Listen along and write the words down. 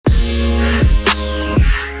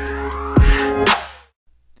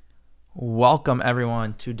Welcome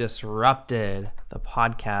everyone to Disrupted, the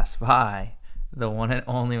podcast by the one and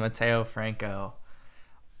only Mateo Franco.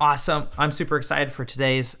 Awesome. I'm super excited for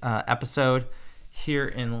today's episode here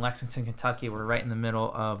in Lexington, Kentucky. We're right in the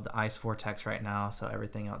middle of the ice vortex right now, so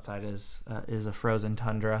everything outside is a frozen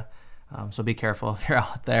tundra. So be careful if you're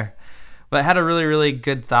out there. But I had a really, really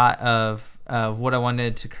good thought of what I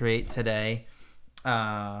wanted to create today.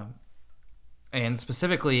 And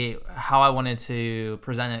specifically how I wanted to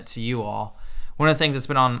present it to you all. One of the things that's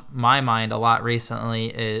been on my mind a lot recently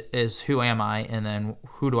is who am I, and then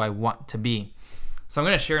who do I want to be? So I'm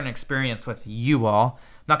going to share an experience with you all.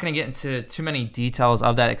 I'm not going to get into too many details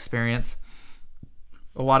of that experience.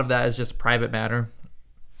 A lot of that is just private matter.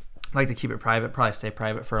 I like to keep it private, probably stay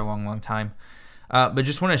private for a long, long time. But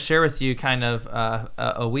just want to share with you kind of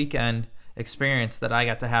a weekend experience that I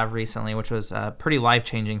got to have recently, which was pretty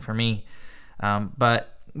life-changing for me.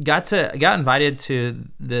 But got invited to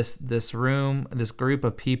this room, this group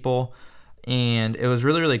of people, and it was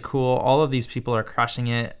really, really cool. All of these people are crushing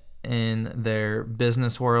it in their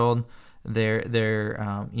business world.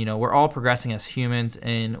 We're all progressing as humans,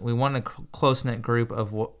 and we want a close-knit group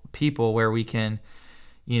of people where we can,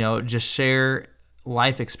 just share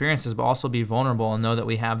life experiences, but also be vulnerable and know that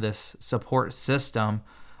we have this support system.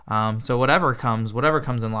 So whatever comes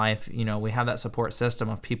in life, we have that support system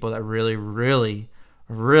of people that really, really,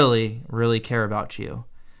 really, really care about you,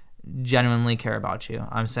 genuinely care about you.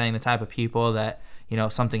 I'm saying the type of people that,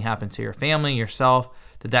 if something happened to your family, yourself,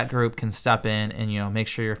 that group can step in and, make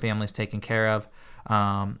sure your family's taken care of,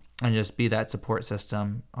 and just be that support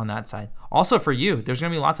system on that side. Also for you, there's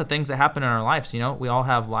going to be lots of things that happen in our lives. We all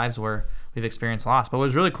have lives where we've experienced loss. But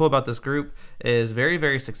what's really cool about this group is very,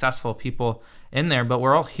 very successful people in there, but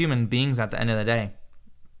we're all human beings at the end of the day.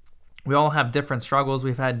 We all have different struggles.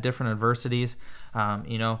 We've had different adversities.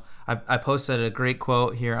 I posted a great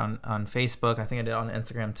quote here on Facebook. I think I did on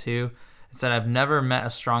Instagram too. It said, "I've never met a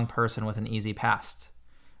strong person with an easy past."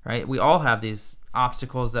 Right? We all have these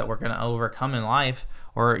obstacles that we're going to overcome in life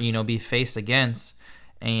or, be faced against.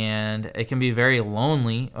 And it can be very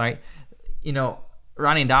lonely, right?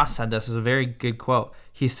 Ronnie Das said this is a very good quote.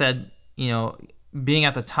 He said, being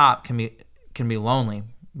at the top can be lonely,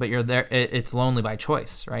 but you're there. It's lonely by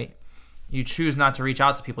choice, right? You choose not to reach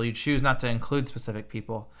out to people. You choose not to include specific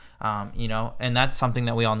people, and that's something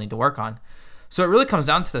that we all need to work on. So it really comes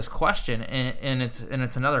down to this question, and it's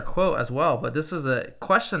another quote as well. But this is a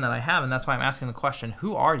question that I have, and that's why I'm asking the question: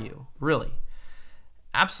 who are you really?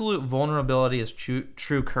 Absolute vulnerability is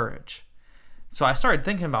true courage. So I started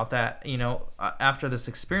thinking about that, after this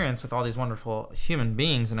experience with all these wonderful human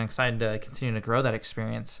beings, and I'm excited to continue to grow that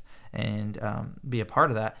experience and be a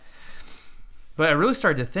part of that. But I really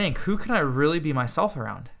started to think, who can I really be myself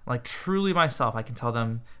around? Like truly myself. I can tell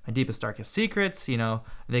them my deepest, darkest secrets.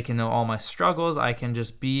 They can know all my struggles. I can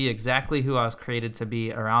just be exactly who I was created to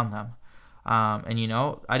be around them. I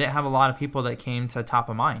didn't have a lot of people that came to top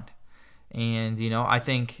of mind. And, I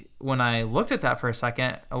think when I looked at that for a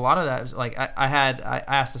second, a lot of that was like, I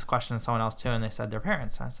asked this question to someone else too, and they said their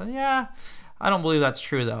parents. I said, yeah, I don't believe that's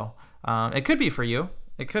true though. It could be for you.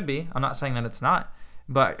 It could be. I'm not saying that it's not.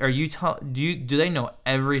 But do they know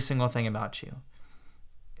every single thing about you?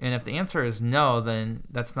 And if the answer is no, then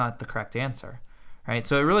that's not the correct answer, right?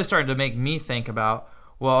 So it really started to make me think about,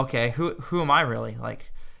 well, okay, who am I really?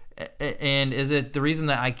 Like, and is it the reason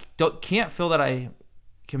that I can't feel that I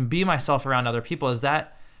can be myself around other people? Is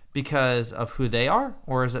that because of who they are,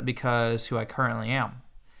 or is it because who I currently am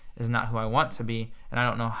is not who I want to be? And I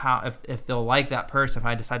don't know how if they'll like that person if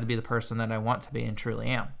I decide to be the person that I want to be and truly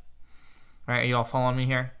am. All right, are you all following me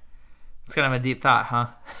here? It's kind of a deep thought, huh?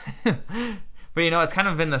 But it's kind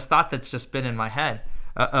of been this thought that's just been in my head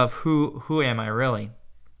of who am I really?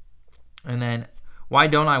 And then why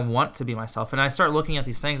don't I want to be myself? And I start looking at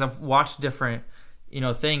these things. I've watched different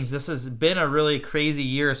things. This has been a really crazy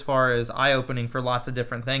year as far as eye-opening for lots of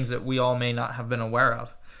different things that we all may not have been aware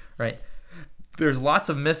of, right? There's lots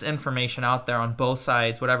of misinformation out there on both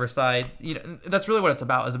sides, whatever side. That's really what it's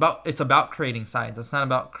about. It's about creating sides. It's not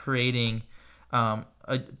about creating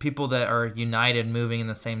people that are united, moving in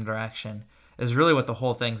the same direction. Is really what the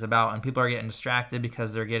whole thing's about. And people are getting distracted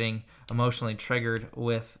because they're getting emotionally triggered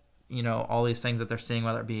with all these things that they're seeing,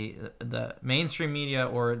 whether it be the mainstream media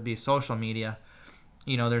or it be social media.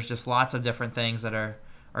 There's just lots of different things that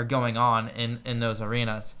are going on in those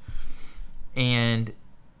arenas. And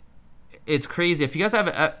it's crazy. If you guys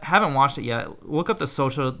haven't watched it yet, look up The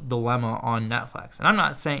Social Dilemma on Netflix. And I'm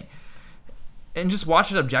not saying, and just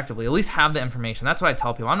watch it objectively. At least have the information. That's what I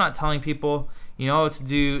tell people. I'm not telling people, to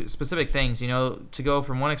do specific things, to go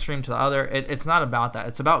from one extreme to the other. It's not about that.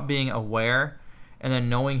 It's about being aware and then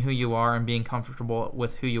knowing who you are and being comfortable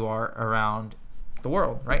with who you are around the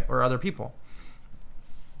world, right, or other people.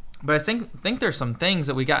 But I think there's some things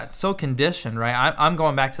that we got so conditioned, right? I'm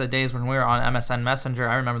going back to the days when we were on MSN Messenger.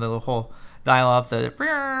 I remember the whole dial-up,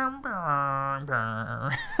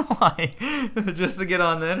 like, just to get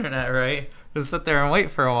on the internet, right? Just sit there and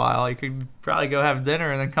wait for a while. You could probably go have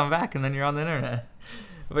dinner and then come back, and then you're on the internet.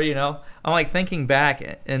 But, I'm like thinking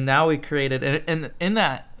back, and now we created, and in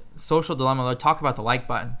that social dilemma, they talk about the like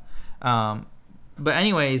button. But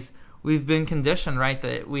anyways, we've been conditioned, right,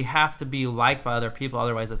 that we have to be liked by other people,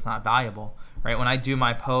 otherwise it's not valuable, right? When I do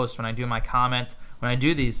my posts, when I do my comments, when I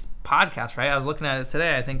do these podcasts, right? I was looking at it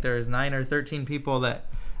today. I think there's 9 or 13 people that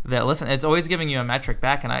listen. It's always giving you a metric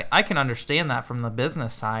back, and I can understand that from the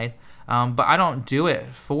business side, but I don't do it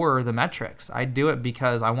for the metrics. I do it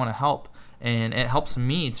because I want to help, and it helps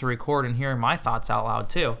me to record and hear my thoughts out loud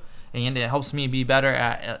too, and it helps me be better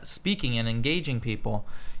at speaking and engaging people,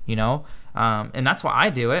 and that's why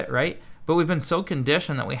I do it, right? But we've been so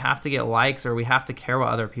conditioned that we have to get likes or we have to care what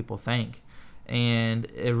other people think. And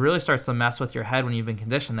it really starts to mess with your head when you've been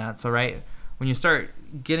conditioned that. So, right, when you start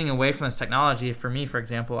getting away from this technology, for me, for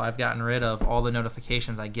example, I've gotten rid of all the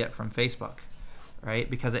notifications I get from Facebook, right?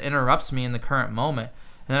 Because it interrupts me in the current moment.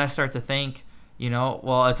 And then I start to think,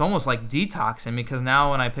 well, it's almost like detoxing, because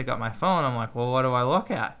now when I pick up my phone, I'm like, well, what do I look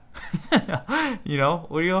at? What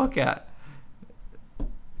do you look at?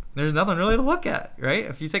 There's nothing really to look at, right?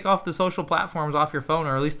 If you take off the social platforms off your phone,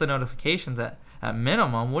 or at least the notifications at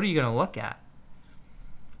minimum, what are you going to look at?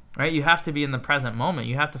 Right? You have to be in the present moment.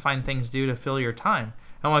 You have to find things to do to fill your time.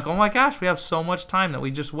 And I'm like, oh my gosh, we have so much time that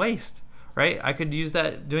we just waste, right? I could use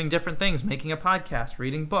that doing different things, making a podcast,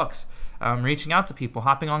 reading books, reaching out to people,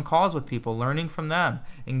 hopping on calls with people, learning from them,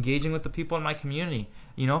 engaging with the people in my community,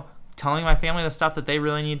 telling my family the stuff that they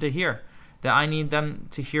really need to hear, that I need them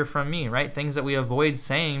to hear from me, right? Things that we avoid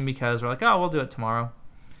saying because we're like, oh, we'll do it tomorrow.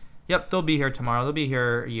 Yep, they'll be here tomorrow. They'll be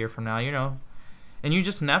here a year from now, And you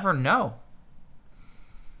just never know.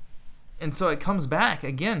 And so it comes back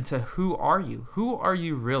again to, who are you? Who are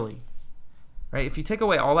you really? Right? If you take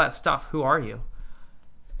away all that stuff, who are you?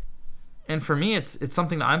 And for me, it's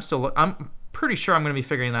something that I'm pretty sure I'm going to be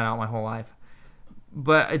figuring that out my whole life.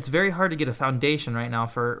 But it's very hard to get a foundation right now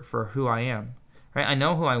for who I am. Right? I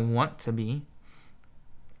know who I want to be.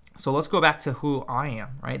 So let's go back to who I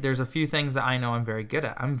am, right? There's a few things that I know I'm very good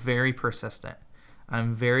at. I'm very persistent.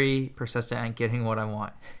 I'm very persistent at getting what I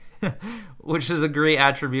want, which is a great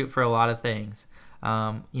attribute for a lot of things,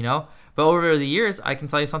 But over the years, I can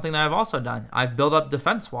tell you something that I've also done. I've built up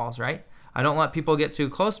defense walls, right? I don't let people get too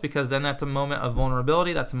close, because then that's a moment of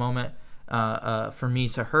vulnerability. That's a moment for me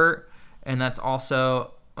to hurt. And that's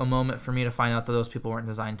also a moment for me to find out that those people weren't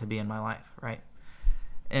designed to be in my life, right?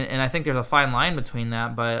 And I think there's a fine line between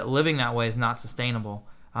that, but living that way is not sustainable.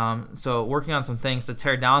 So working on some things to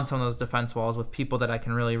tear down some of those defense walls with people that I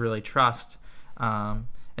can really, really trust. And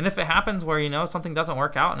if it happens where, something doesn't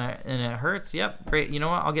work out and it hurts, yep, great. You know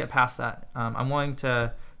what? I'll get past that. I'm willing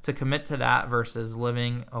to commit to that versus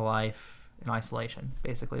living a life in isolation,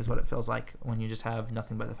 basically, is what it feels like when you just have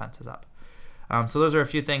nothing but defenses up. So those are a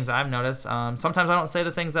few things I've noticed. Sometimes I don't say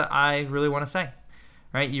the things that I really want to say.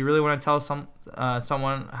 Right? You really want to tell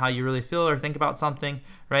someone how you really feel or think about something,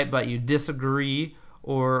 right? But you disagree,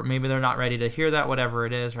 or maybe they're not ready to hear that, whatever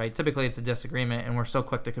it is, right? Typically it's a disagreement, and we're so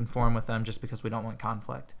quick to conform with them just because we don't want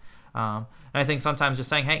conflict. And I think sometimes just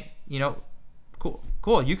saying, hey,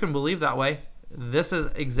 cool, you can believe that way. This is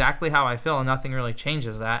exactly how I feel, and nothing really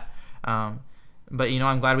changes that. But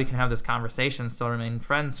I'm glad we can have this conversation, still remain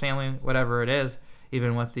friends, family, whatever it is,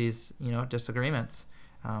 even with these, disagreements.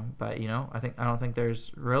 But I don't think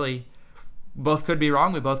there's really, both could be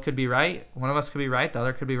wrong. We both could be right. One of us could be right. The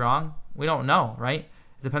other could be wrong. We don't know, right?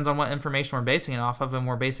 It depends on what information we're basing it off of, and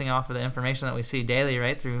we're basing it off of the information that we see daily,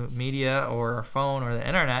 right? Through media or our phone or the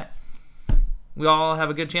internet. We all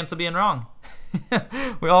have a good chance of being wrong.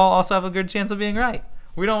 We all also have a good chance of being right.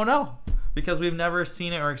 We don't know, because we've never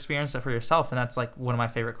seen it or experienced it for yourself. And that's like one of my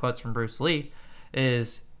favorite quotes from Bruce Lee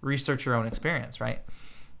is, research your own experience, right?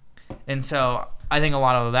 And so I think a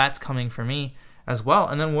lot of that's coming from me as well.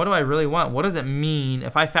 And then what do I really want? What does it mean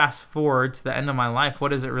if I fast forward to the end of my life? What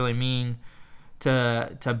does it really mean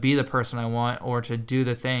to be the person I want, or to do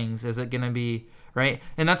the things? Is it going to be, right?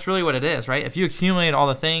 And that's really what it is, right? If you accumulate all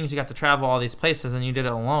the things, you got to travel all these places, and you did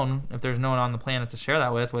it alone, if there's no one on the planet to share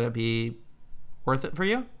that with, would it be worth it for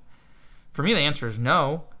you? For me, the answer is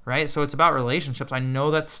no, right? So it's about relationships. I know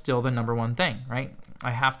that's still the number one thing, right?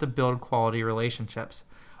 I have to build quality relationships.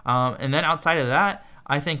 And then outside of that,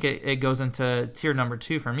 I think it goes into tier number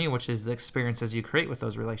 2 for me, which is the experiences you create with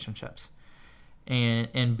those relationships.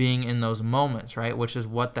 and being in those moments, right? Which is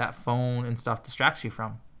what that phone and stuff distracts you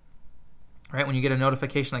from, right? When you get a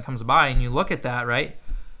notification that comes by and you look at that, right?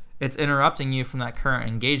 It's interrupting you from that current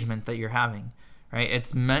engagement that you're having, right?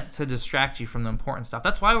 It's meant to distract you from the important stuff.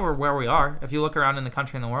 That's why we're where we are. If you look around in the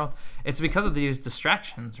country and the world, it's because of these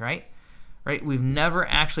distractions, right? Right? We've never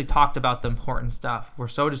actually talked about the important stuff. We're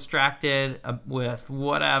so distracted with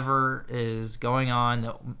whatever is going on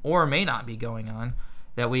that, or may not be going on,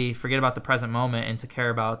 that we forget about the present moment and to care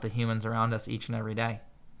about the humans around us each and every day.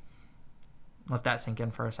 Let that sink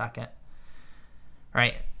in for a second.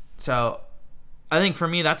 Right? So I think for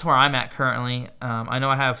me, that's where I'm at currently. I know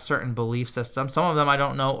I have certain belief systems. Some of them I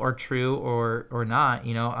don't know are true or not.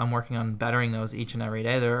 You know, I'm working on bettering those each and every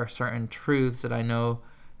day. There are certain truths that I know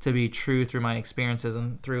to be true through my experiences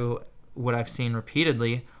and through what I've seen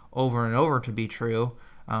repeatedly over and over to be true.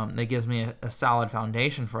 That gives me a solid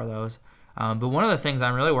foundation for those. But one of the things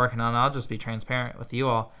I'm really working on, I'll just be transparent with you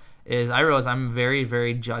all, is I realize I'm very,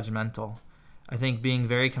 very judgmental. I think being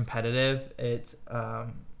very competitive, it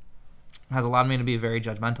has allowed me to be very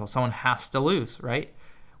judgmental. Someone has to lose, right?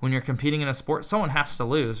 When you're competing in a sport, someone has to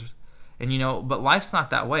lose. And, you know, but life's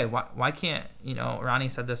not that way. Why can't, you know, Ronnie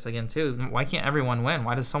said this again too, why can't everyone win?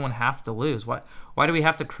 Why does someone have to lose? Why do we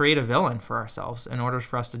have to create a villain for ourselves in order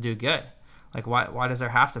for us to do good? Like, why does there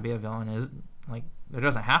have to be a villain? There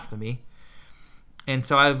doesn't have to be. And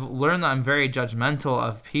so I've learned that I'm very judgmental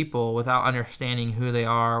of people without understanding who they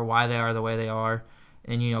are, why they are the way they are,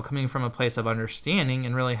 and, you know, coming from a place of understanding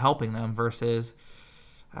and really helping them versus,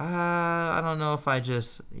 I don't know if I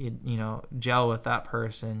just, you know, gel with that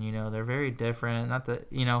person. You know, they're very different. Not that,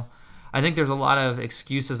 you know, I think there's a lot of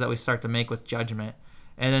excuses that we start to make with judgment.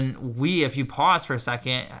 And then if you pause for a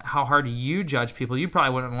second, how hard do you judge people? You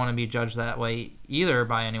probably wouldn't want to be judged that way either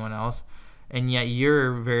by anyone else. And yet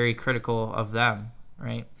you're very critical of them,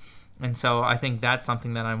 right? And so I think that's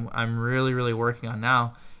something that I'm really, really working on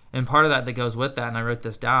now. And part of that goes with that, and I wrote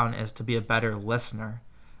this down, is to be a better listener.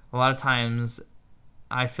 A lot of times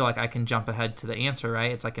I feel like I can jump ahead to the answer,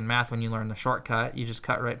 right? It's like in math when you learn the shortcut, you just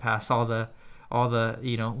cut right past all the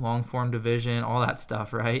you know, long form division, all that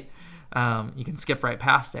stuff, right? You can skip right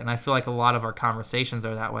past it. And I feel like a lot of our conversations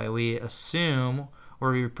are that way. We assume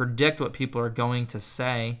or we predict what people are going to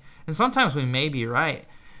say, and sometimes we may be right.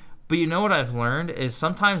 But you know what I've learned is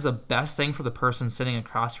sometimes the best thing for the person sitting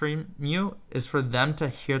across from you is for them to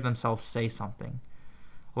hear themselves say something.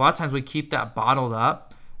 A lot of times we keep that bottled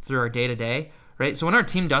up through our day-to-day, right? So when our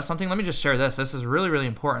team does something, let me just share this. This is really, really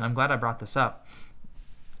important. I'm glad I brought this up.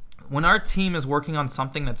 When our team is working on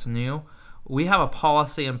something that's new, we have a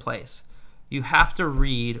policy in place. You have to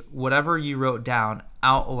read whatever you wrote down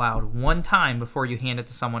out loud one time before you hand it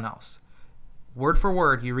to someone else. Word for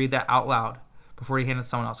word, you read that out loud before you hand it to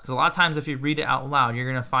someone else. Because a lot of times if you read it out loud, you're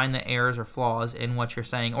going to find the errors or flaws in what you're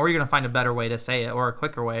saying, or you're going to find a better way to say it, or a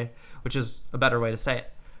quicker way, which is a better way to say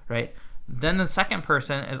it, right? Then the second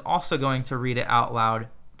person is also going to read it out loud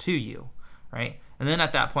to you, right? And then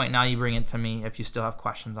at that point, now you bring it to me if you still have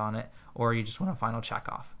questions on it, or you just want a final check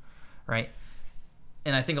off, right?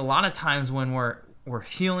 And I think a lot of times when we're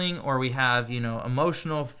healing, or we have, you know,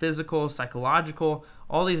 emotional, physical, psychological,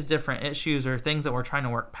 all these different issues or things that we're trying to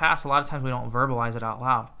work past, a lot of times we don't verbalize it out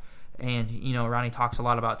loud. And, you know, Ronnie talks a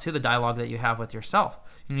lot about, too, the dialogue that you have with yourself.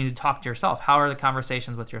 You need to talk to yourself. How are the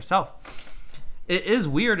conversations with yourself? It is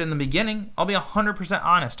weird in the beginning. I'll be 100%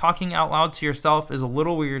 honest. Talking out loud to yourself is a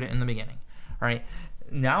little weird in the beginning, right?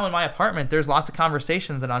 Now in my apartment, there's lots of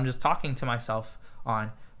conversations that I'm just talking to myself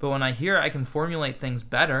on. But when I hear I can formulate things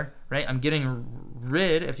better, right? I'm getting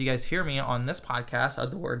rid, if you guys hear me on this podcast, of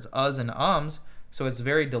the words us and ums. So it's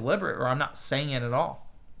very deliberate, or I'm not saying it at all.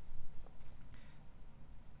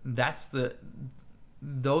 Those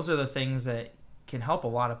are the things that can help a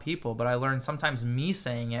lot of people. But I learned sometimes me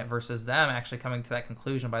saying it versus them actually coming to that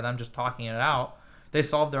conclusion by them just talking it out, they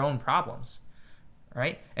solve their own problems,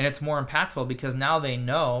 right? And it's more impactful because now they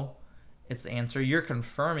know it's the answer. You're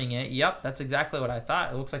confirming it. Yep, that's exactly what I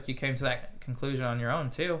thought. It looks like you came to that conclusion on your own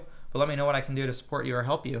too. But let me know what I can do to support you or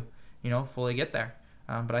help you, you know, fully get there.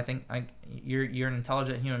 But I think you're an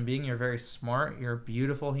intelligent human being. You're very smart. You're a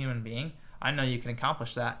beautiful human being. I know you can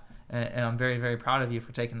accomplish that. And I'm very, very proud of you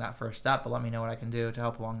for taking that first step. But let me know what I can do to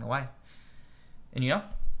help along the way. And, you know,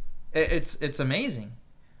 it's amazing.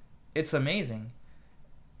 It's amazing.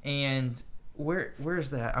 And where's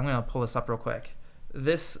that? I'm going to pull this up real quick.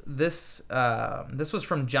 This was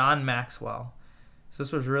from John Maxwell. So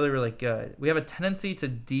this was really, really good. We have a tendency to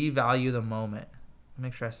devalue the moment.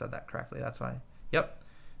 Make sure I said that correctly. That's why. Yep.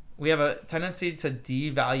 We have a tendency to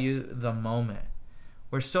devalue the moment.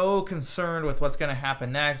 we're so concerned with what's going to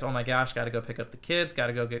happen next. Oh my gosh, got to go pick up the kids, got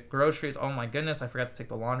to go get groceries. Oh my goodness, I forgot to take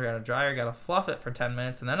the laundry out of the dryer, got to fluff it for 10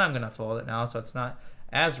 minutes, and then I'm going to fold it now so it's not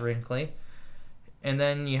as wrinkly. And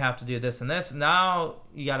then you have to do this and this. Now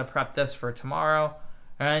you got to prep this for tomorrow.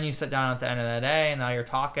 And then you sit down at the end of the day, and now you're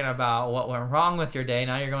talking about what went wrong with your day.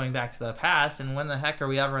 Now you're going back to the past, and when the heck are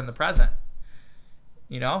we ever in the present?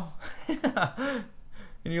 You know?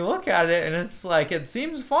 And you look at it, and it's like, it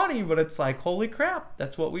seems funny, but it's like, holy crap,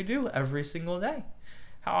 that's what we do every single day.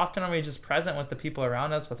 How often are we just present with the people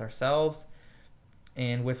around us, with ourselves,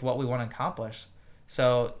 and with what we want to accomplish?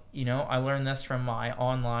 So, you know, I learned this from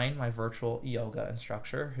my virtual yoga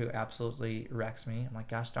instructor, who absolutely wrecks me. I'm like,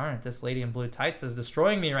 gosh darn it, this lady in blue tights is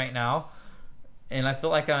destroying me right now. And I feel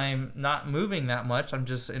like I'm not moving that much. I'm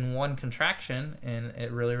just in one contraction, and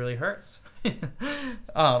it really, really hurts.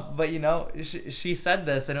 But, you know, she said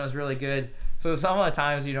this, and it was really good. So some of the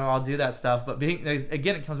times, you know, I'll do that stuff. But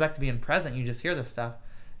again, it comes back to being present. You just hear this stuff.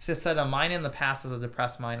 She said, a mind in the past is a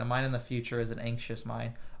depressed mind. A mind in the future is an anxious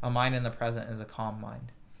mind. A mind in the present is a calm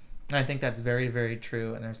mind. And I think that's very, very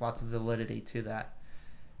true, and there's lots of validity to that.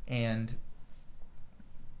 And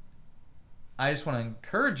I just want to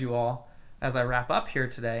encourage you all, as I wrap up here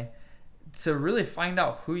today, to really find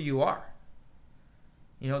out who you are.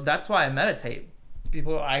 You know, that's why I meditate.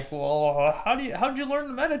 People are like, well, how'd you learn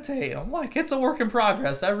to meditate? I'm like, it's a work in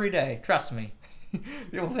progress every day. Trust me.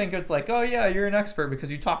 People think it's like, oh yeah, you're an expert because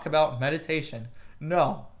you talk about meditation.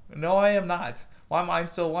 No, I am not. My mind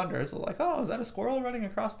still wanders. Like, oh, is that a squirrel running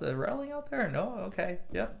across the railing out there? No, okay,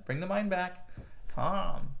 yep. Bring the mind back.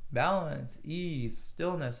 Calm, balance, ease,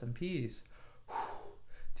 stillness, and peace.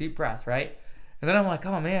 Deep breath, right? And then I'm like,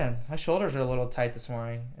 oh man, my shoulders are a little tight this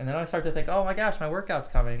morning. And then I start to think, oh my gosh, my workout's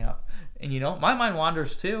coming up. And you know, my mind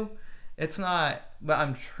wanders too. It's not, but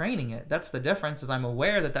I'm training it. That's the difference, is I'm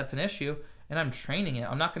aware that that's an issue, and I'm training it.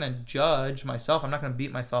 I'm not going to judge myself. I'm not going to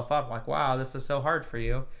beat myself up like, wow, this is so hard for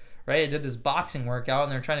you, right? I did this boxing workout,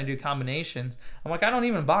 and they're trying to do combinations. I'm like, I don't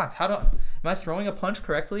even box. Am I throwing a punch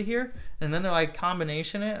correctly here? And then they're like,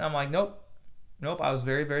 combination it. And I'm like, nope. I was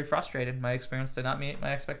very, very frustrated. My experience did not meet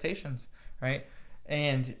my expectations, right?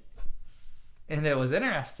 And it was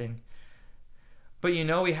interesting. But you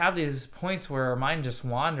know, we have these points where our mind just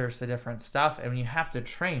wanders to different stuff, and you have to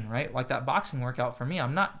train, right? Like that boxing workout for me,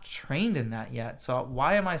 I'm not trained in that yet. So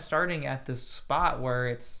why am I starting at this spot where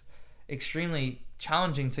it's extremely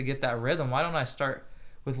challenging to get that rhythm? Why don't I start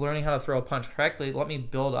with learning how to throw a punch correctly? Let me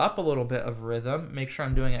build up a little bit of rhythm, make sure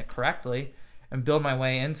I'm doing it correctly, and build my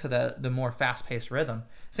way into the more fast-paced rhythm.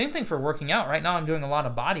 Same thing for working out. Right now I'm doing a lot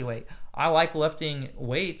of body weight. I like lifting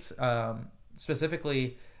weights,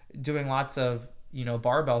 specifically doing lots of, you know,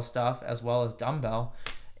 barbell stuff as well as dumbbell.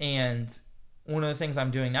 And one of the things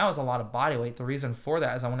I'm doing now is a lot of body weight. The reason for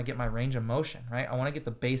that is I want to get my range of motion, right? I want to get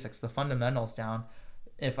the basics, the fundamentals down.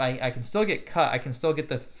 If I can still get cut, I can still get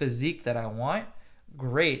the physique that I want,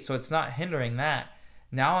 great. So it's not hindering that.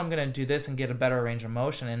 Now I'm going to do this and get a better range of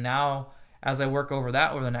motion. And now as I work over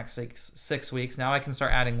that over the next six weeks, now I can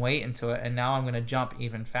start adding weight into it, and now I'm going to jump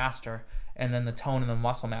even faster, and then the tone and the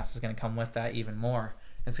muscle mass is going to come with that even more.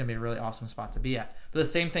 It's going to be a really awesome spot to be at. But the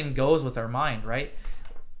same thing goes with our mind, right?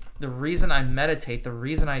 The reason I meditate, the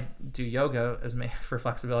reason I do yoga is for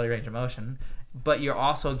flexibility, range of motion, but you're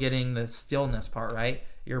also getting the stillness part, right?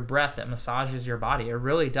 Your breath that massages your body. It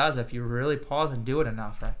really does if you really pause and do it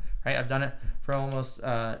enough, right? I've done it for almost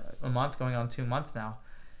a month, going on 2 months now.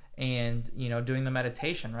 And, you know, doing the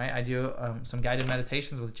meditation, right? I do some guided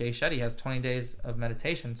meditations with Jay Shetty. He has 20 days of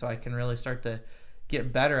meditation, so I can really start to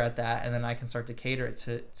get better at that, and then I can start to cater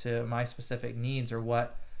it to my specific needs, or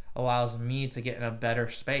what allows me to get in a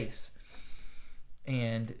better space.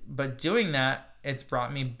 But doing that, it's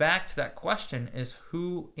brought me back to that question, is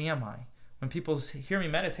who am I? When people hear me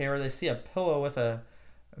meditate, or they see a pillow with a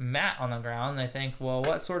mat on the ground, they think, well,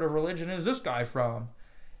 what sort of religion is this guy from?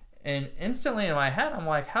 And instantly in my head, I'm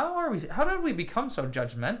like, how did we become so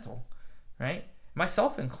judgmental, right?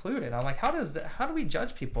 Myself included. I'm like, how do we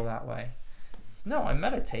judge people that way? No, I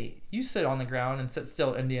meditate. You sit on the ground and sit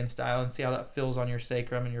still Indian style and see how that feels on your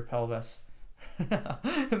sacrum and your pelvis.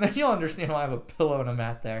 And then you'll understand why I have a pillow and a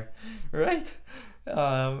mat there, right?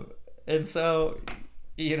 And so,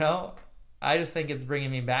 you know, I just think it's bringing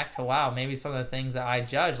me back to, wow, maybe some of the things that I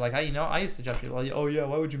judge, like, I used to judge people, like, oh yeah,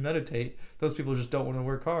 why would you meditate? Those people just don't want to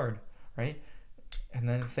work hard, right? And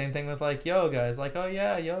then same thing with like yoga. It's like, oh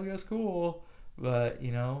yeah, yoga's cool, but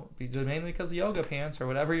you know, mainly because of yoga pants or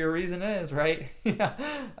whatever your reason is, right? Yeah.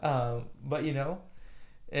 But you know,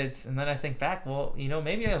 and then I think back, well, you know,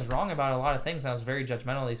 maybe I was wrong about a lot of things. I was very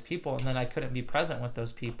judgmental of these people, and then I couldn't be present with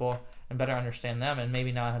those people. and better understand them, and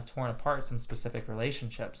maybe now I have torn apart some specific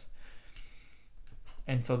relationships.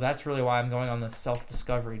 And so that's really why I'm going on this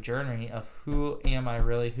self-discovery journey of who am I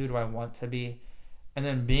really, who do I want to be, and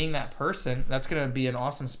then being that person. That's going to be an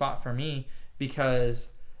awesome spot for me, because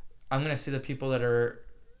I'm going to see the people that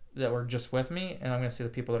were just with me, and I'm going to see the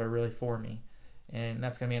people that are really for me. And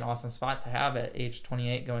that's going to be an awesome spot to have at age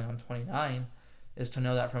 28 going on 29, is to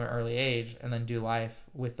know that from an early age, and then do life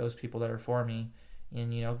with those people that are for me,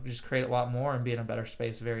 and just create a lot more and be in a better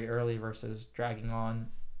space very early versus dragging on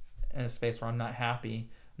in a space where I'm not happy,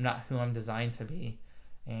 I'm not who I'm designed to be,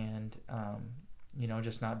 and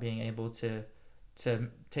just not being able to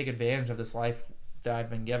take advantage of this life that I've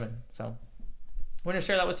been given. So I'm going to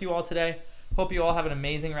share that with you all today. Hope you all have an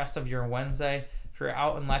amazing rest of your Wednesday. If you're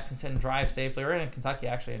out in Lexington, drive safely, or in Kentucky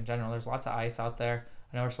actually in general. There's lots of ice out there.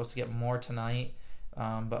 I know we're supposed to get more tonight,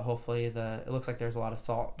 but hopefully it looks like there's a lot of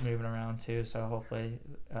salt moving around too, so hopefully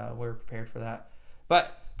we're prepared for that.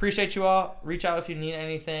 But appreciate you all. Reach out if you need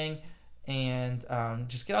anything, and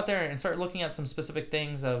just get out there and start looking at some specific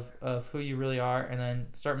things of who you really are, and then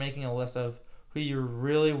start making a list of who you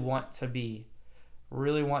really want to be.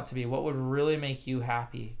 What would really make you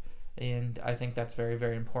happy. And I think that's very,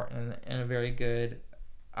 very important, and a very good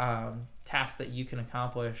task that you can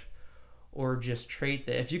accomplish, or just trait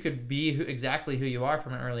that if you could be exactly who you are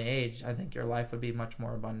from an early age, I think your life would be much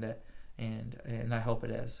more abundant, and I hope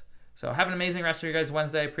it is. So have an amazing rest of your guys'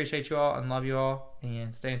 Wednesday. Appreciate you all and love you all,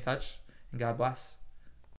 and stay in touch, and God bless.